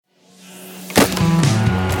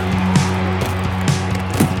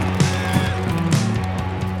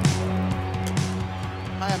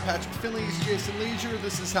Jason Lieser.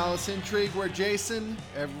 This is Hapless Intrigue, where Jason,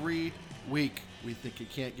 every week, we think it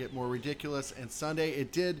can't get more ridiculous, and Sunday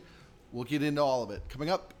it did. We'll get into all of it. Coming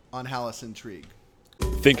up on Hapless Intrigue.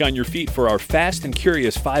 Think on your feet for our Fast and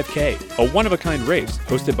Curious 5K, a one-of-a-kind race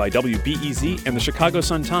hosted by WBEZ and the Chicago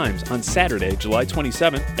Sun-Times on Saturday, July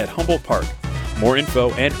 27th at Humboldt Park. More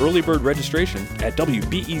info and early bird registration at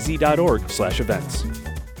wbez.org/events.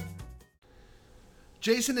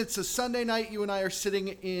 Jason, it's a Sunday night. You and I are sitting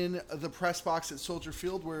in the press box at Soldier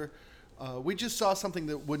Field where we just saw something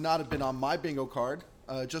that would not have been on my bingo card.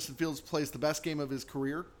 Justin Fields plays the best game of his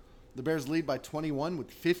career. The Bears lead by 21 with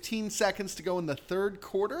 15 seconds to go in the third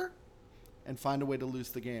quarter and find a way to lose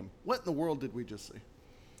the game. What in the world did we just see?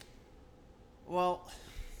 Well,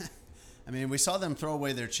 I mean, we saw them throw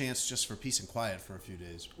away their chance just for peace and quiet for a few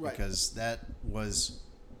days, right? Because that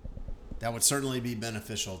would certainly be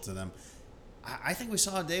beneficial to them. I think we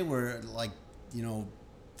saw a day where,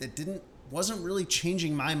 that wasn't really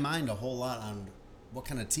changing my mind a whole lot on what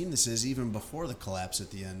kind of team this is, even before the collapse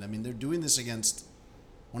at the end. I mean, they're doing this against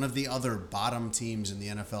one of the other bottom teams in the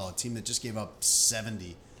NFL, a team that just gave up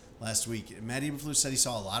 70 last week. Matt Eberflus said he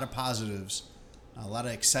saw a lot of positives, a lot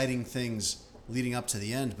of exciting things leading up to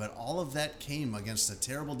the end, but all of that came against a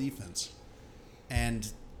terrible defense. And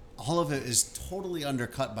all of it is totally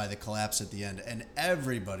undercut by the collapse at the end, and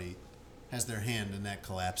everybody has their hand in that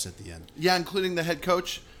collapse at the end. Yeah, including the head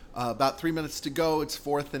coach. About 3 minutes to go. It's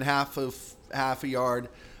fourth and half a yard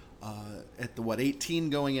at the 18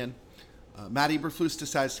 going in. Matt Eberflus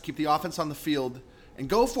decides to keep the offense on the field and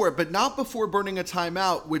go for it, but not before burning a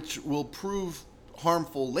timeout, which will prove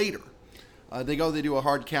harmful later. They do a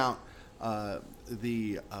hard count.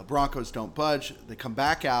 The Broncos don't budge. They come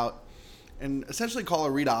back out and essentially call a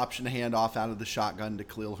read option handoff out of the shotgun to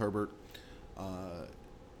Khalil Herbert.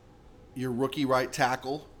 Your rookie right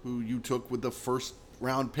tackle, who you took with the first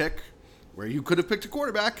round pick, where you could have picked a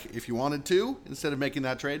quarterback if you wanted to, instead of making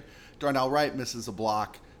that trade. Darnell Wright misses a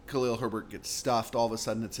block. Khalil Herbert gets stuffed. All of a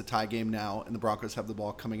sudden, it's a tie game now, and the Broncos have the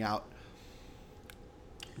ball coming out.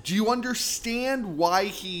 Do you understand why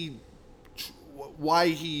he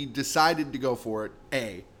decided to go for it,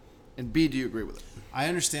 A? And B, do you agree with it? I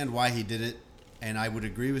understand why he did it, and I would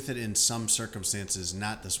agree with it in some circumstances,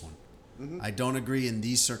 not this one. Mm-hmm. I don't agree in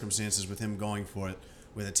these circumstances with him going for it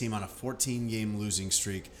with a team on a 14-game losing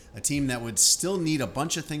streak, a team that would still need a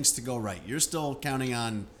bunch of things to go right. You're still counting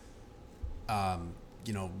on,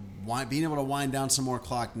 being able to wind down some more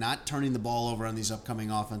clock, not turning the ball over on these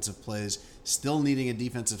upcoming offensive plays, still needing a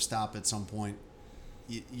defensive stop at some point.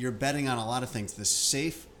 You're betting on a lot of things. The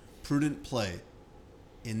safe, prudent play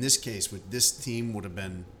in this case with this team would have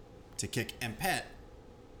been to kick. And Pat,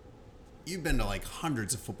 you've been to like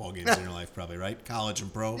hundreds of football games in your life, probably, right? College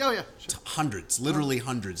and pro? Oh, yeah. Sure. Hundreds, literally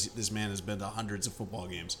hundreds. This man has been to hundreds of football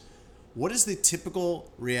games. What is the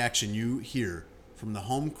typical reaction you hear from the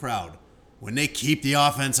home crowd when they keep the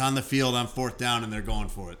offense on the field on fourth down and they're going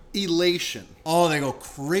for it? Elation. Oh, they go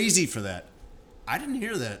crazy for that. I didn't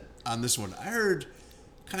hear that on this one. I heard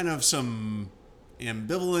kind of some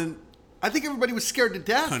ambivalent, I think everybody was scared to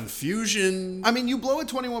death. Confusion. I mean, you blow a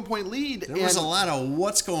 21-point lead. There was a lot of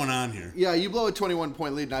what's going on here. Yeah, you blow a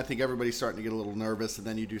 21-point lead, and I think everybody's starting to get a little nervous, and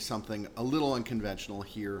then you do something a little unconventional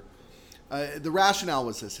here. The rationale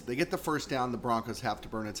was this. If they get the first down, the Broncos have to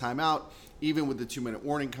burn a timeout. Even with the 2-minute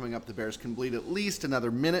warning coming up, the Bears can bleed at least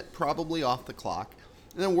another minute, probably off the clock.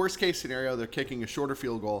 And then worst case scenario, they're kicking a shorter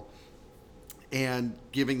field goal and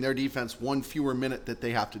giving their defense one fewer minute that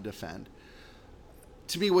they have to defend.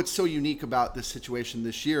 To me, what's so unique about this situation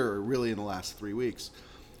this year, or really in the last 3 weeks,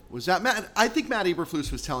 was that I think Matt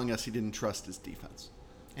Eberflus was telling us he didn't trust his defense.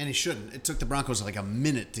 And he shouldn't. It took the Broncos like a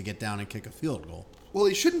minute to get down and kick a field goal. Well,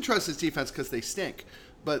 he shouldn't trust his defense because they stink.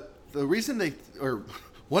 But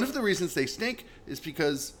one of the reasons they stink is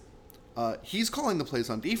because he's calling the plays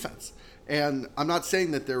on defense. And I'm not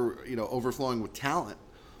saying that they're overflowing with talent,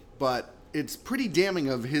 but it's pretty damning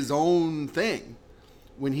of his own thing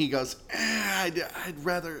when he goes, I'd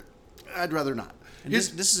rather not. And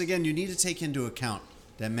this is, again, you need to take into account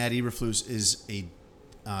that Matt Eberflus is a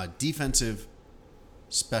defensive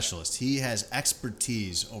specialist. He has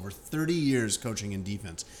expertise over 30 years coaching in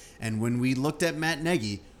defense. And when we looked at Matt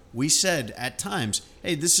Nagy, we said at times,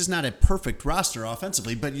 hey, this is not a perfect roster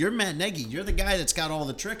offensively, but you're Matt Nagy. You're the guy that's got all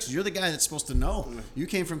the tricks. You're the guy that's supposed to know. You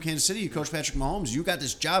came from Kansas City. You coached Patrick Mahomes. You got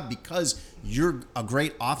this job because you're a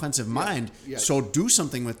great offensive mind. Yeah. So do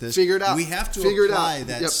something with this. Figure it out. We have to apply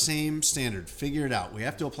that same standard. Figure it out. We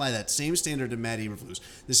have to apply that same standard to Matt Eberflus.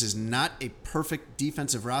 This is not a perfect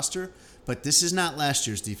defensive roster, but this is not last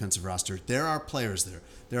year's defensive roster. There are players there.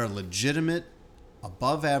 There are legitimate,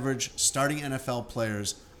 above average, starting NFL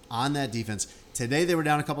players on that defense. Today they were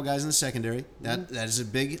down a couple guys in the secondary. That is a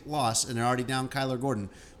big loss, and they're already down Kyler Gordon.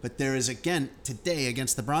 But there is, again, today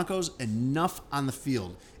against the Broncos, enough on the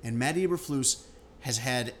field. And Matt Eberflus has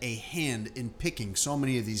had a hand in picking so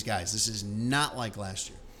many of these guys. This is not like last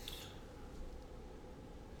year.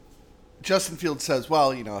 Justin Fields says,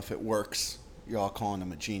 well, if it works, you're all calling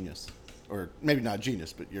him a genius. Or maybe not a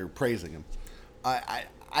genius, but you're praising him.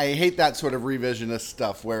 I hate that sort of revisionist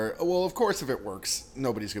stuff where, well, of course, if it works,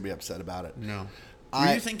 nobody's going to be upset about it. No.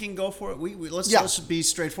 Were you thinking go for it? Let's be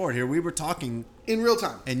straightforward here. We were talking in real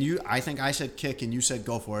time. And I think I said kick and you said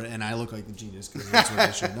go for it, and I look like the genius because that's what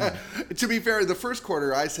I should have done. To be fair, the first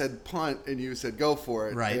quarter I said punt and you said go for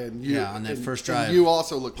it. Right. And on that first drive. You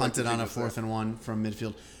also looked punted like on a 4th and 1 from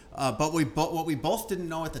midfield. But what we both didn't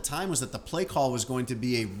know at the time was that the play call was going to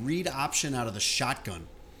be a read option out of the shotgun.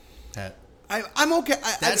 Pat. I'm okay.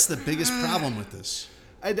 That's the biggest problem with this.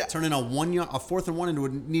 Turning a 4th and 1 into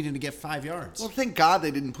needing to get 5 yards. Well, thank God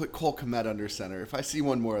they didn't put Cole Kmet under center. If I see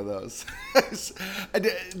one more of those,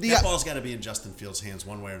 that ball's got to be in Justin Fields' hands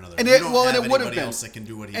one way or another. And it would have been else that can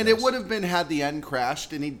do what he and does. it would have been had the end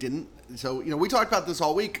crashed and he didn't. So we talked about this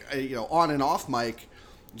all week. On and off mic,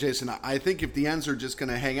 Jason. I think if the ends are just going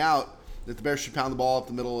to hang out, that the Bears should pound the ball up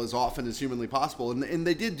the middle as often as humanly possible, and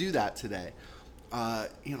they did do that today.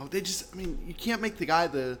 They just, you can't make the guy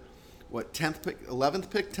the 10th pick, 11th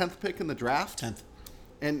pick, 10th pick in the draft? 10th.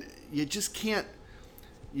 And you just can't,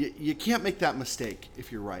 you can't make that mistake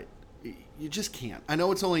if you're right. You just can't. I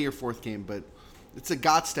know it's only your 4th game, but it's a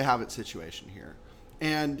gots to have it situation here.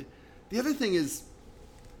 And the other thing is,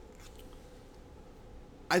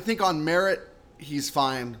 I think on merit, he's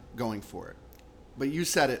fine going for it. But you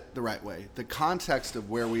said it the right way. The context of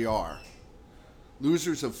where we are.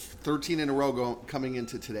 Losers of 13 in a row coming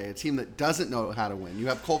into today. A team that doesn't know how to win. You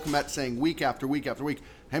have Cole Kmet saying week after week after week,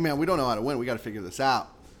 hey, man, we don't know how to win. We got to figure this out.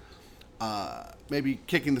 Maybe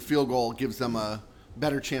kicking the field goal gives them a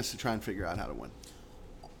better chance to try and figure out how to win.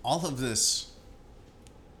 All of this,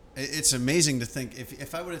 it's amazing to think.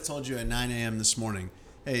 If I would have told you at 9 a.m. this morning,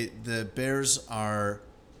 hey, the Bears are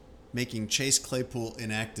making Chase Claypool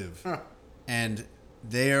inactive, and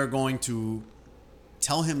they are going to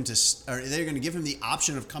tell him or they're going to give him the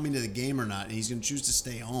option of coming to the game or not, and he's going to choose to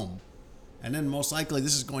stay home. And then most likely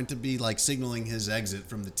this is going to be like signaling his exit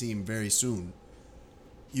from the team very soon.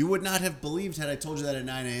 You would not have believed, had I told you that at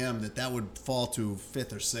 9 a.m., that would fall to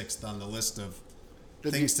 5th or 6th on the list of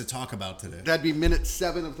things to talk about today. That'd be minute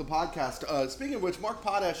 7 of the podcast. Speaking of which, Mark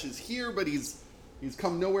Potash is here, but he's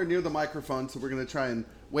come nowhere near the microphone, so we're going to try and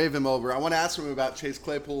wave him over. I want to ask him about Chase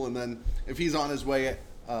Claypool, and then if he's on his way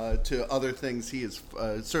to other things, he is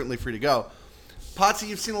certainly free to go. Potsy,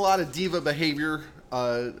 you've seen a lot of diva behavior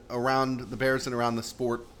around the Bears and around the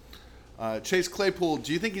sport. Chase Claypool,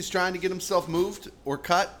 do you think he's trying to get himself moved or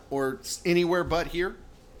cut or anywhere but here?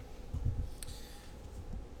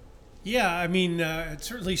 Yeah, it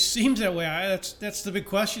certainly seems that way. That's the big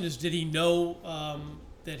question: is did he know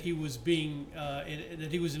that he was that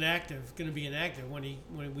he was going to be inactive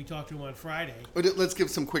when we talked to him on Friday? Let's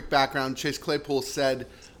give some quick background. Chase Claypool said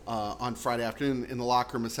on Friday afternoon in the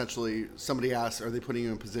locker room, essentially, somebody asked, "Are they putting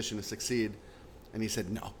you in position to succeed?" And he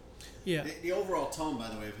said, "No." Yeah. The overall tone, by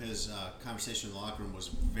the way, of his conversation in the locker room was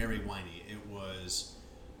very whiny. It was,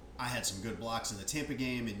 I had some good blocks in the Tampa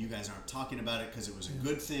game, and you guys aren't talking about it because it was a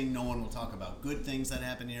good thing. No one will talk about good things that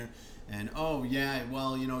happen here. And,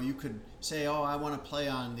 you could say, I want to play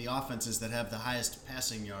on the offenses that have the highest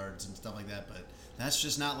passing yards and stuff like that, but that's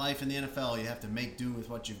just not life in the NFL. You have to make do with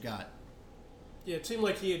what you've got. Yeah, it seemed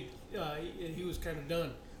like he was kind of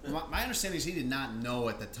done. My understanding is he did not know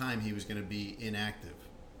at the time he was going to be inactive.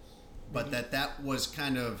 But that was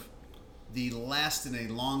kind of the last in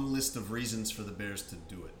a long list of reasons for the Bears to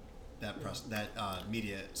do it. That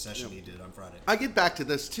media session he did on Friday. I get back to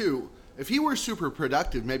this, too. If he were super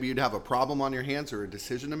productive, maybe you'd have a problem on your hands or a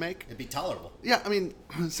decision to make. It'd be tolerable. Yeah,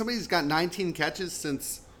 somebody's got 19 catches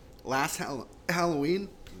since last Halloween.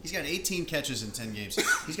 He's got 18 catches in 10 games.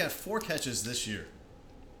 He's got 4 catches this year.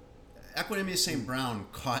 Equanimeous St. Brown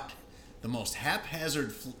caught the most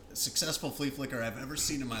haphazard, successful flea flicker I've ever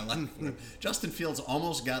seen in my life. Justin Fields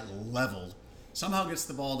almost got leveled. Somehow gets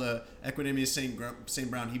the ball to Equanimeous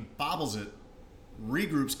St. Brown. He bobbles it,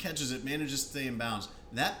 regroups, catches it, manages to stay in bounds.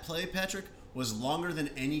 That play, Patrick, was longer than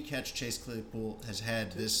any catch Chase Claypool has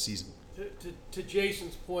had this season. To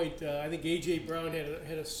Jason's point, I think A.J. Brown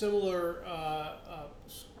had a similar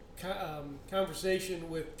conversation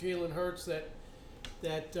with Jalen Hurts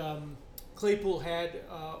that Claypool had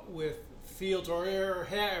with Fields or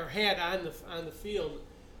had on the field.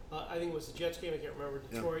 I think it was the Jets game. I can't remember.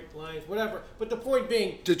 Detroit Lions, whatever. But the point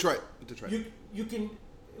being, Detroit. You can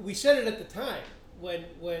we said it at the time when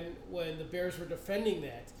the Bears were defending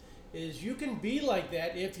that, is you can be like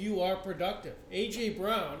that if you are productive. A.J.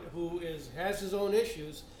 Brown, who has his own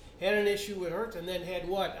issues, had an issue with Hurts, and then had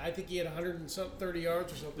what? I think he had 130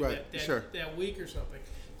 yards or something that week or something.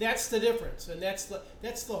 That's the difference, and that's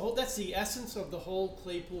the essence of the whole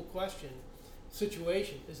Claypool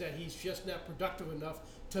situation, is that he's just not productive enough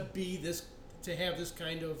to have this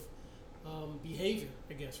kind of behavior,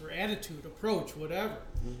 I guess, or attitude, approach, whatever.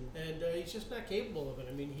 And he's just not capable of it.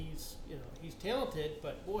 I mean, he's talented,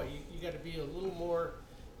 but boy, you got to be a little more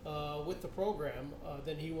with the program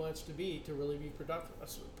than he wants to be to really be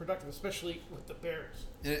productive, especially with the Bears.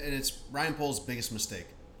 And it's Ryan Poles' biggest mistake.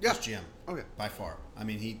 Yeah. As GM. Okay. By far. I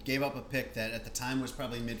mean, he gave up a pick that at the time was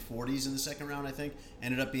probably mid-40s in the second round, I think.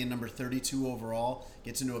 Ended up being number 32 overall.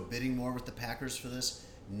 Gets into a bidding war with the Packers for this.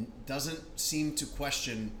 Doesn't seem to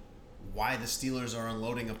question why the Steelers are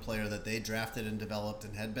unloading a player that they drafted and developed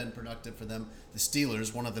and had been productive for them. The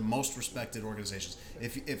Steelers, one of the most respected organizations.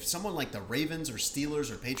 If someone like the Ravens or Steelers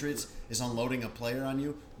or Patriots is unloading a player on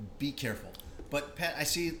you, be careful. But, Pat, I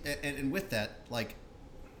see, and with that, like,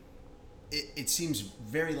 it seems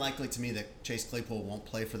very likely to me that Chase Claypool won't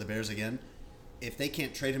play for the Bears again. If they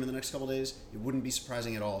can't trade him in the next couple of days, it wouldn't be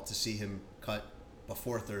surprising at all to see him cut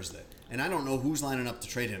before Thursday. And I don't know who's lining up to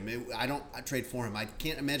trade him. I trade for him. I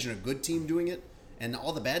can't imagine a good team doing it, and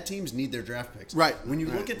all the bad teams need their draft picks. Right. When you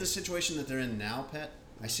look at the situation that they're in now, Pat,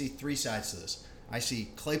 I see three sides to this. I see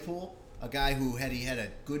Claypool, a guy who had a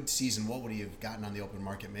good season. What would he have gotten on the open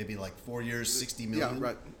market? Maybe like 4 years, $60 million,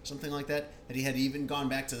 right. Something like that. That he had even gone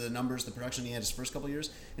back to the numbers, the production he had his first couple of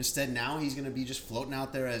years. Instead, now he's going to be just floating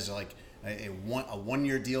out there as like a 1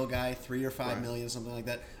 year deal guy, $3 or $5 million, something like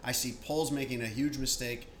that. I see Poles making a huge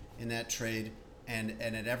mistake in that trade, and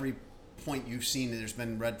at every point you've seen there's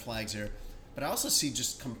been red flags here. But I also see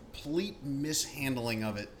just complete mishandling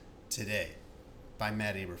of it today by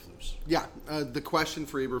Matt Eberflus. Yeah, the question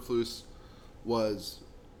for Eberflus was,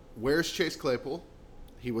 where's Chase Claypool?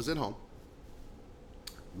 He was at home.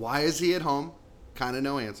 Why is he at home? Kind of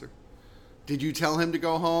no answer. Did you tell him to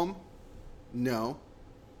go home? No.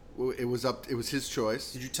 It was his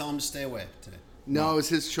choice. Did you tell him to stay away today? No, it was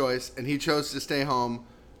his choice, and he chose to stay home.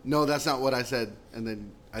 No, that's not what I said. And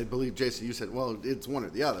then I believe, Jason, you said, well, it's one or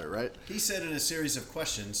the other, right? He said in a series of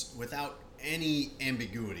questions, without any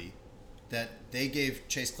ambiguity, that they gave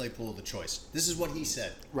Chase Claypool the choice. This is what he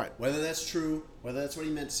said. Right. Whether that's true, whether that's what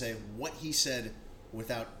he meant to say, what he said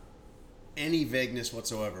without any vagueness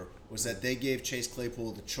whatsoever was that they gave Chase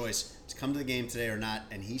Claypool the choice to come to the game today or not,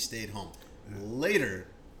 and he stayed home. Later,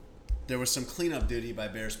 there was some cleanup duty by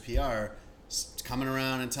Bears PR coming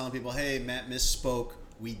around and telling people, hey, Matt misspoke.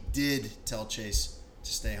 We did tell Chase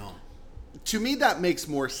to stay home. To me, that makes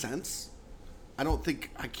more sense. I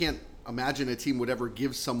can't imagine a team would ever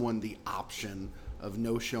give someone the option of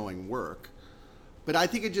no showing work. But I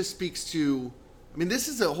think it just speaks to, I mean, this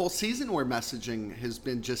is a whole season where messaging has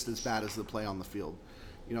been just as bad as the play on the field.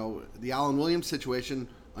 You know, the Alan Williams situation,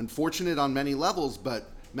 unfortunate on many levels,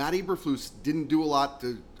 but Matt Eberflus didn't do a lot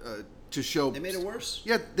to show. They made it worse?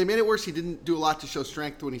 Yeah, they made it worse. He didn't do a lot to show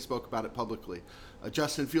strength when he spoke about it publicly.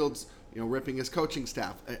 Justin Fields, ripping his coaching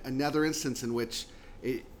staff. Another instance in which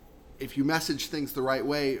if you message things the right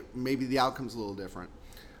way, maybe the outcome's a little different.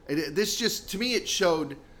 This just, to me, it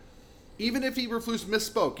showed, even if Eberflus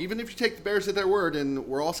misspoke, even if you take the Bears at their word, and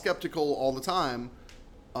we're all skeptical all the time,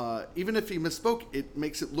 even if he misspoke, it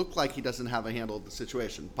makes it look like he doesn't have a handle of the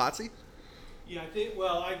situation. Potsy? Yeah,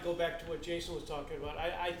 I go back to what Jason was talking about.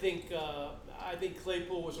 I think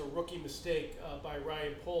Claypool was a rookie mistake by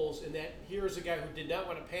Ryan Poles, in that here is a guy who did not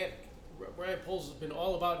want to panic. Ryan Poles has been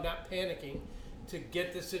all about not panicking to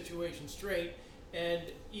get the situation straight, and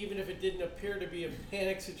even if it didn't appear to be a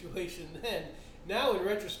panic situation then, now in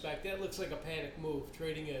retrospect, that looks like a panic move,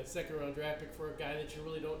 trading a second-round draft pick for a guy that you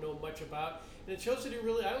really don't know much about. And it shows that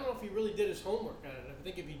I don't know if he really did his homework on it. I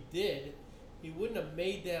think if he did, he wouldn't have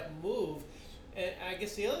made that move. And I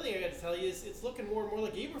guess the other thing I got to tell you is it's looking more and more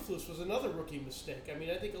like Eberflus was another rookie mistake. I mean,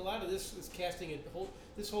 I think a lot of this is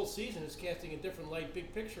this whole season is casting a different light,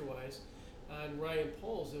 big picture-wise, on Ryan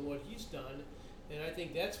Poles and what he's done. And I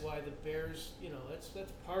think that's why the Bears,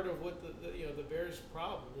 that's part of what the Bears'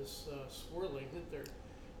 problem, this swirling that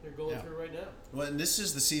they're going through right now. Well, and this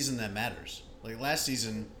is the season that matters. Like last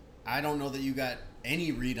season, I don't know that you got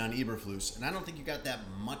any read on Eberflus, and I don't think you got that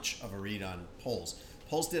much of a read on Poles.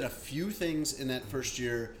 Poles did a few things in that first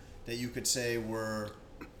year that you could say were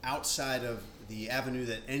outside of the avenue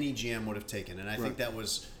that any GM would have taken, and I think that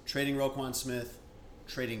was trading Roquan Smith,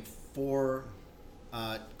 trading for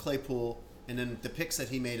Claypool, and then the picks that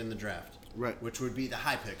he made in the draft, right? Which would be the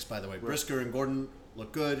high picks, by the way. Brisker and Gordon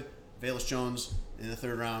looked good. Velus Jones in the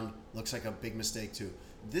third round looks like a big mistake too.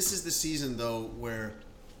 This is the season though where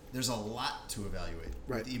there's a lot to evaluate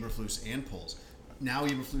with Eberflus and Poles. Now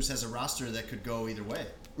Eberflus has a roster that could go either way.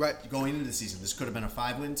 Right. Going into the season, this could have been a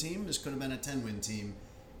 5-win team. This could have been a 10-win team.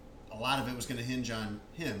 A lot of it was going to hinge on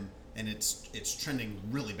him, and it's trending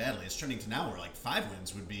really badly. It's trending to now where like 5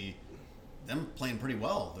 wins would be them playing pretty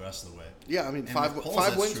well the rest of the way. Yeah, I mean, And five with Poles,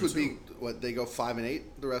 five that's wins true, would be too. what they go 5-8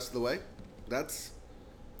 the rest of the way. That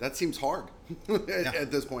seems hard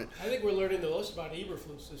at this point. I think we're learning the most about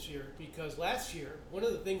Eberflus this year because last year, one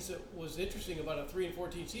of the things that was interesting about a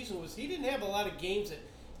 3-14 season was he didn't have a lot of games that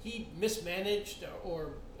he mismanaged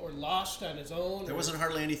or lost on his own. There wasn't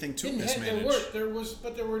hardly anything to Didn't mismanage. there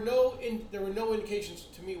were no indications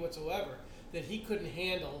to me whatsoever that he couldn't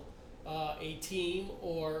handle a team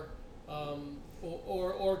or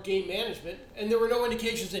game management, and there were no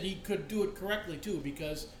indications that he could do it correctly too,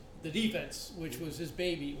 because the defense, which was his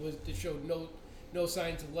baby, showed no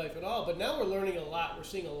signs of life at all. But now we're learning a lot. We're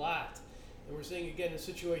seeing a lot, and we're seeing again a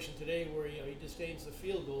situation today where he disdains the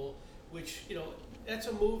field goal, which that's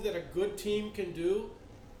a move that a good team can do.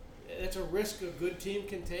 That's a risk a good team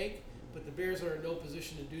can take, but the Bears are in no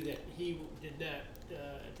position to do that. He did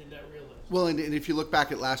not realize. Well, and if you look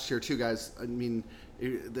back at last year too, guys, I mean,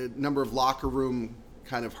 the number of locker room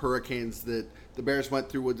kind of hurricanes that the Bears went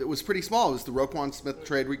through, it was pretty small. It was the Roquan Smith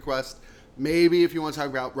trade request. Maybe if you want to talk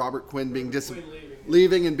about Robert Quinn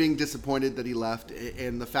leaving and being disappointed that he left,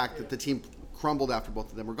 and the fact that the team crumbled after both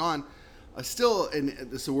of them were gone. Still, and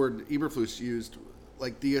this is a word Eberflus used,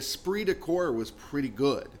 like the esprit de corps was pretty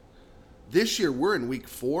good. This year, we're in week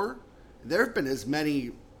 4. There have been as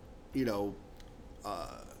many,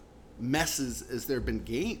 messes as there have been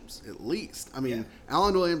games, at least. I mean,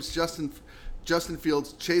 Alan Williams, Justin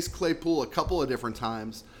Fields, Chase Claypool a couple of different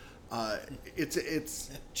times. It's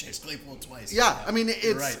Chase Claypool twice. Yeah, I mean,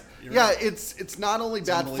 You're right. Right. It's not only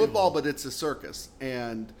bad football, but it's a circus,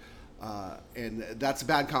 and that's a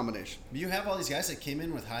bad combination. You have all these guys that came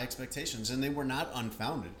in with high expectations, and they were not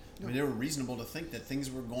unfounded. I mean, they were reasonable to think that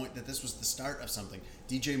that this was the start of something.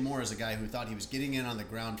 DJ Moore is a guy who thought he was getting in on the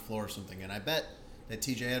ground floor of something, and I bet that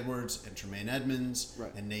TJ Edwards and Tremaine Edmonds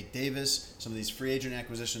and Nate Davis, some of these free agent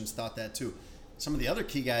acquisitions, thought that too. Some of the other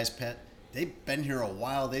key guys, Pat, they've been here a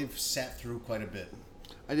while. They've sat through quite a bit.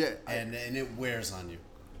 And it wears on you.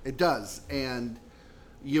 It does. And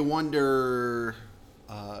you wonder...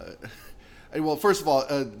 well, first of all,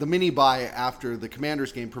 the mini bye after the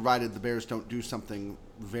Commanders game, provided the Bears don't do something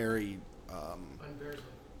very...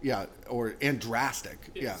 and drastic.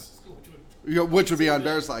 Yes, Which would be on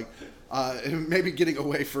Bears-like. Maybe getting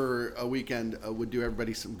away for a weekend would do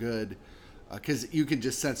everybody some good, because you can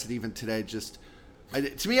just sense it even today.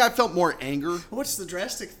 To me, I felt more anger. What's the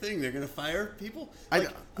drastic thing? They're going to fire people?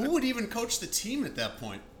 Who would even coach the team at that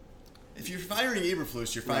point? If you're firing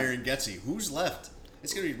Eberflus, you're firing Getsy. Who's left?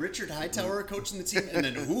 It's going to be Richard Hightower coaching the team, and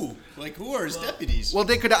then who? Who are his deputies? Well,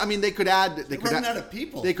 they could add. They're running out of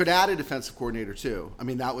people. They could add a defensive coordinator too. I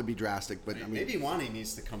mean, that would be drastic. But maybe Wani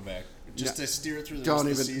needs to come back just to steer it through the rest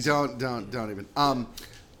of the season. Don't even.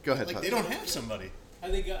 Go ahead. They don't have somebody. I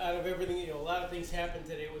think out of everything, a lot of things happened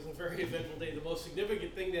today. It was a very eventful day. The most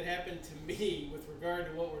significant thing that happened to me with regard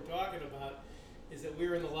to what we're talking about is that we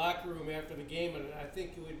were in the locker room after the game, and I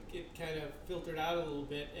think it kind of filtered out a little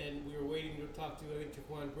bit, and we were waiting to talk to, I think,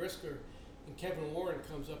 Jaquan Brisker, and Kevin Warren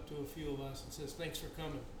comes up to a few of us and says, "Thanks for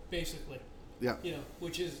coming," basically. Yeah.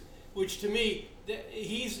 Which to me,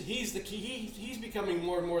 he's the key. He's becoming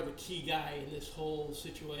more and more the key guy in this whole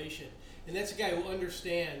situation, and that's a guy who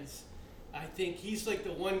understands. I think he's like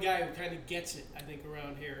the one guy who kind of gets it, I think,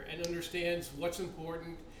 around here, and understands what's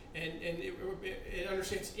important, and it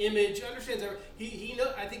understands image, understands he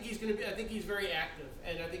know. I think he's going to be. I think he's very active,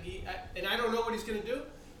 and I think and I don't know what he's going to do,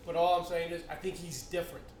 but all I'm saying is I think he's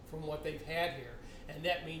different from what they've had here, and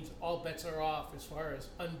that means all bets are off as far as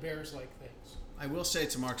un-Bears-like things. I will say,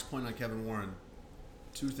 to Mark's point on Kevin Warren,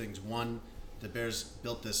 2 things. One, the Bears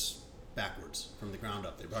built this backwards from the ground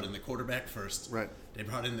up. They brought in the quarterback first. Right. They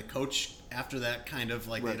brought in the coach after that, kind of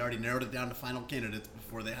like they'd already narrowed it down to final candidates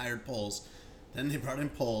before they hired Poles. Then they brought in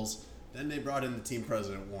Poles. Then they brought in the team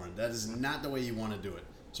president, Warren. That is not the way you want to do it.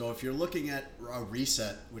 So if you're looking at a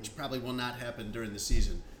reset, which probably will not happen during the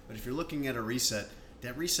season, but if you're looking at a reset,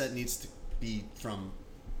 that reset needs to be from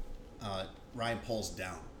Ryan Poles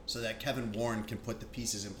down so that Kevin Warren can put the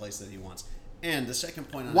pieces in place that he wants. And the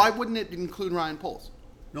second point on Why wouldn't it include Ryan Poles?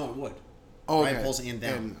 No, it would. Oh, Ryan okay. Poles and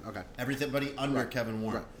down. Okay. Everybody under Kevin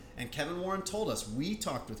Warren. Right. And Kevin Warren told us, we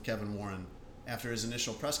talked with Kevin Warren after his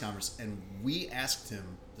initial press conference, and we asked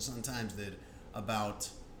him, the Sun-Times did, about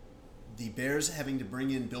the Bears having to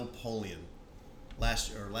bring in Bill Polian.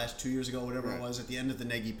 last 2 years ago, whatever it was, at the end of the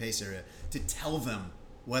Nagy Pace area, to tell them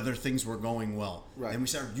whether things were going well. Right. And we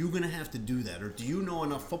said, are you going to have to do that? Or do you know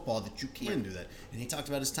enough football that you can do that? And he talked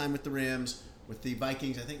about his time with the Rams, with the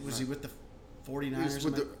Vikings. I think, was he with the 49ers? He was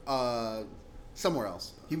with somewhere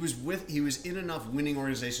else. He was in enough winning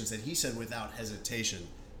organizations that he said without hesitation,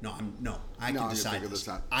 I can decide this.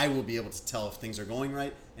 I will be able to tell if things are going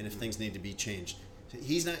right and if things need to be changed.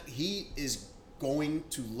 He is going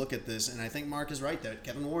to look at this, and I think Mark is right that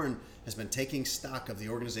Kevin Warren has been taking stock of the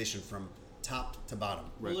organization from top to bottom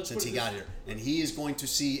since he got here. And he is going to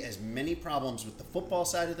see as many problems with the football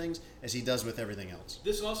side of things as he does with everything else.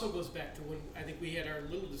 This also goes back to when I think we had our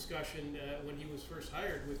little discussion when he was first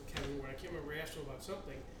hired with Kevin Warren. I can't remember, I asked him about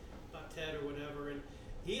something, about Ted or whatever. And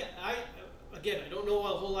I don't know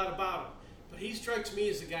a whole lot about him, but he strikes me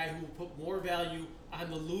as a guy who will put more value on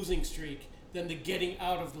the losing streak than the getting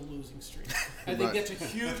out of the losing streak. I think that's a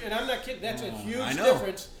huge, and I'm not kidding, that's a huge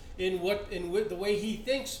difference in the way he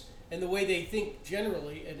thinks and the way they think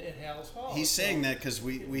generally at Hallis Hall. He's saying that because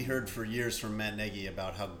we heard for years from Matt Nagy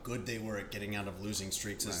about how good they were at getting out of losing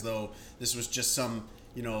streaks, as though this was just some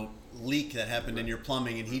leak that happened in your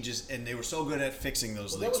plumbing, and they were so good at fixing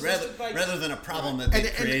those leaks rather than a problem that they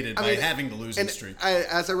created by having the losing streak.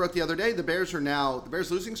 As I wrote the other day, the Bears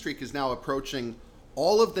losing streak is now approaching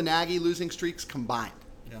all of the Nagy losing streaks combined.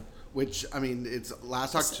 Yeah. Which, I mean, it's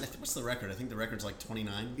last October. What's the record? I think the record's like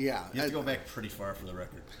 29. Yeah. You have to go back pretty far for the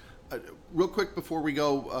record. Real quick before we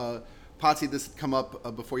go, Potsy, this had come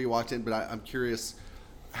up before you walked in, but I'm curious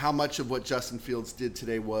how much of what Justin Fields did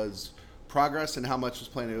today was progress and how much was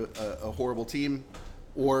playing a horrible team,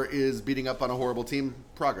 or is beating up on a horrible team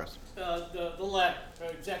progress? The latter,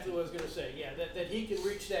 exactly what I was going to say. Yeah, that he can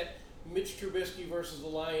reach that Mitch Trubisky versus the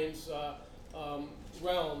Lions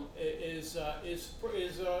realm is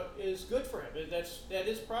good for him. That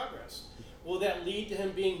is progress. Will that lead to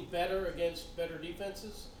him being better against better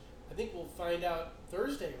defenses? I think we'll find out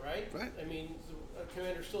Thursday, right? Right. I mean, the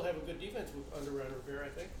Commanders still have a good defense under Ron Rivera, I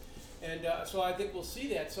think, and so I think we'll see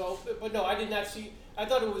that. So, but no, I did not see. I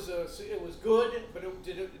thought it was good, but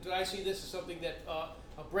did I see this as something that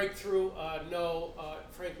a breakthrough? No,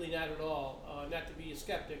 frankly, not at all. Not to be a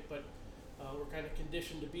skeptic, but we're kind of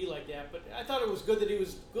conditioned to be like that. But I thought it was good that he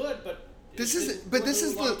was good, but. This is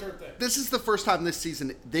the first time this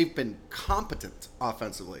season they've been competent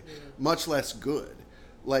offensively, much less good.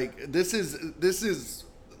 Like this is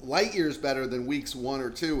light years better than weeks 1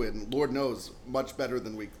 or 2, and Lord knows much better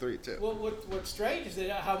than week 3 too. Well, what's strange is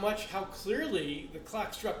that how clearly the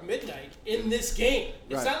clock struck midnight in this game.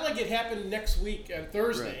 It's not like it happened next week on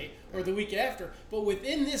Thursday or the week after, but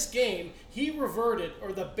within this game,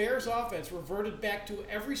 the Bears offense reverted back to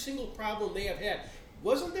every single problem they have had.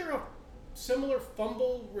 Wasn't there a similar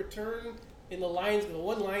fumble return in the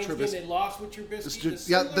one Lions game they lost with Trubisky?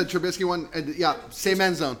 The Trubisky one, same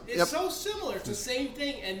end zone. It's so similar. It's the same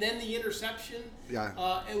thing, and then the interception. Yeah.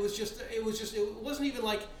 It wasn't even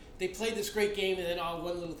like they played this great game and then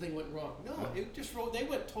one little thing went wrong. No, they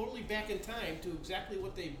went totally back in time to exactly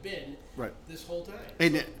what they've been this whole time.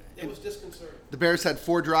 And it was disconcerting. The Bears had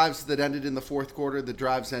 4 drives that ended in the fourth quarter. The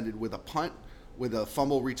drives ended with a punt, with a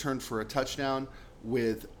fumble returned for a touchdown,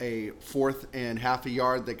 with a 4th and half a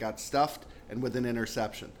yard that got stuffed, and with an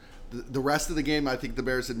interception. The rest of the game, I think the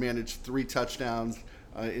Bears had managed 3 touchdowns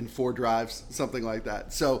in 4 drives, something like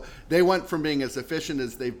that. So they went from being as efficient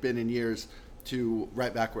as they've been in years to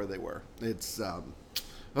right back where they were. It's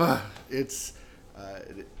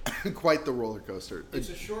quite the roller coaster. It's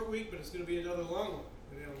a short week, but it's going to be another long one.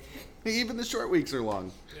 Even the short weeks are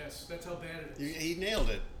long. Yes, that's how bad it is. He nailed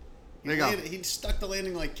it. He stuck the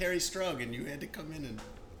landing like Kerry Strug, and you had to come in and...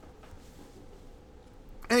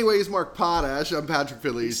 Anyways, Mark Potash. I'm Patrick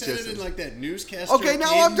Finley. You said it in like that newscaster. Okay,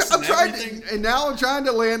 now I'm trying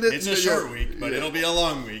to land it. It's a short week, but it'll be a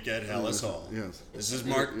long week at Hallis Hall. Yes. This is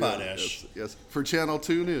Mark Potash. Yes. For Channel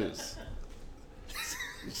 2 News.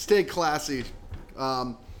 Stay classy.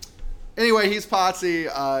 Anyway, he's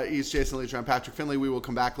Potsy. He's Jason Lieser. I'm Patrick Finley. We will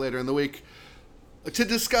come back later in the week to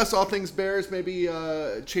discuss all things Bears, maybe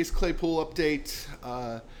Chase Claypool update,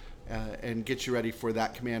 and get you ready for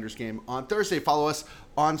that Commanders game on Thursday. Follow us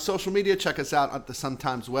on social media. Check us out at the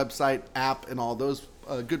Sun-Times website, app, and all those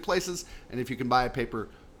good places. And if you can buy a paper,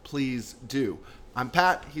 please do. I'm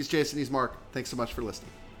Pat. He's Jason. He's Mark. Thanks so much for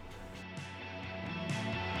listening.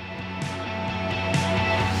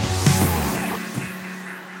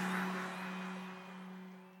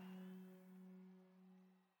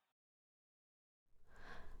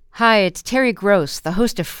 Hi, it's Terry Gross, the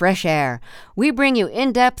host of Fresh Air. We bring you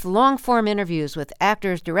in-depth, long-form interviews with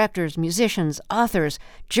actors, directors, musicians, authors,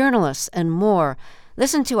 journalists, and more.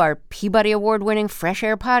 Listen to our Peabody Award-winning Fresh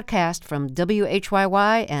Air podcast from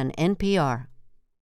WHYY and NPR.